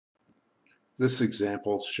This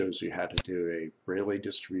example shows you how to do a Rayleigh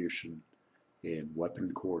distribution in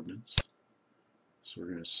weapon coordinates. So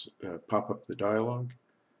we're going to pop up the dialog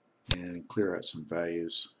and clear out some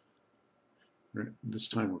values. This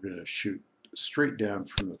time we're going to shoot straight down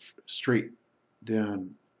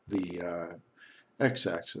the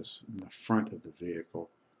x-axis in the front of the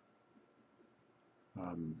vehicle.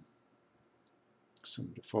 Some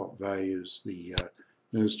default values: the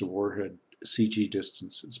nose to warhead CG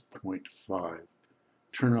distance is 0.5.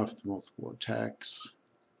 Turn off the multiple attacks.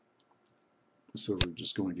 So we're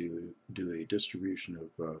just going to do a distribution of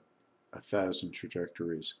 1,000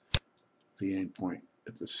 trajectories. The aim point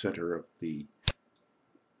at the center of the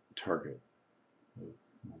target.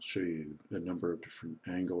 I'll show you a number of different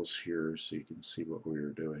angles here so you can see what we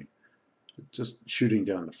are doing. Just shooting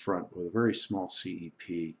down the front with a very small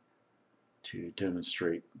CEP to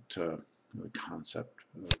demonstrate the concept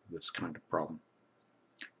of this kind of problem.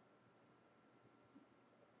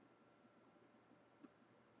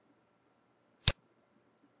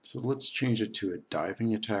 So let's change it to a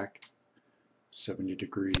diving attack, 70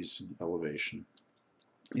 degrees in elevation.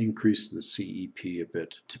 Increase the CEP a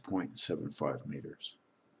bit to 0.75 meters.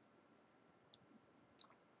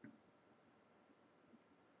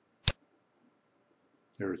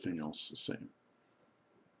 Everything else the same.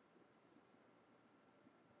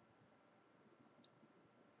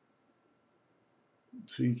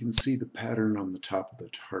 So you can see the pattern on the top of the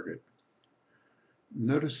target.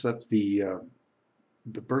 Notice that the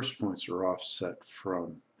burst points are offset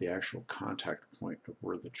from the actual contact point of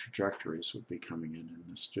where the trajectories would be coming in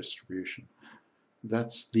this distribution.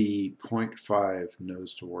 That's the 0.5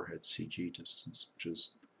 nose to warhead CG distance, which is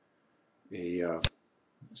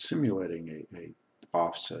simulating a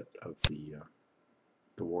offset of the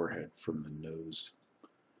warhead from the nose.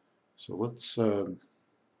 So let's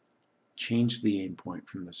change the aim point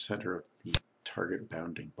from the center of the target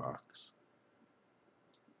bounding box.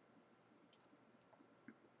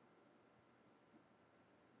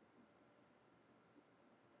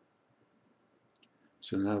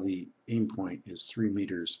 So now the aim point is 3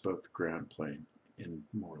 meters above the ground plane in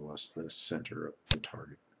more or less the center of the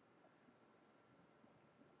target.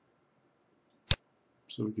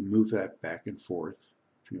 So we can move that back and forth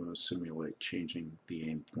if you want to simulate changing the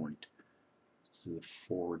aim point to the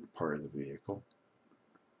forward part of the vehicle.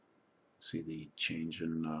 See the change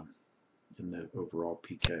in the overall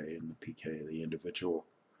PK and the PK of the individual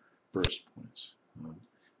burst points.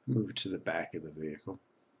 Move it to the back of the vehicle.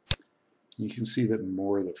 You can see that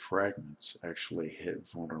more of the fragments actually hit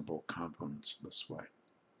vulnerable components this way.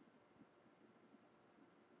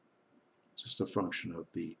 It's just a function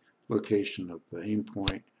of the location of the aim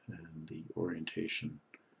point and the orientation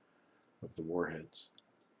of the warheads.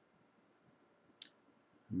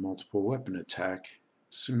 A multiple weapon attack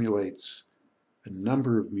simulates a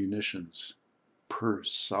number of munitions per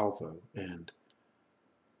salvo and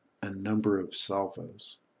a number of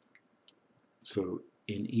salvos. So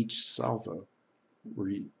in each salvo,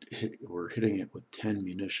 we're hitting it with 10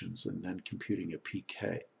 munitions and then computing a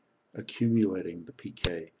PK, accumulating the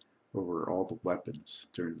PK over all the weapons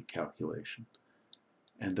during the calculation.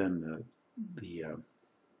 And then the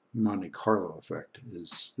Monte Carlo effect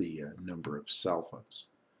is the number of salvos.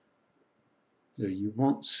 You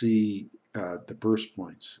won't see the burst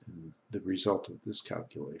points in the result of this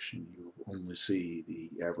calculation. You'll only see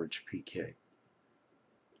the average PK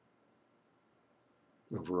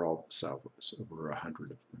over all the salvos, over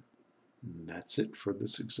 100 of them. And that's it for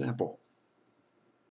this example.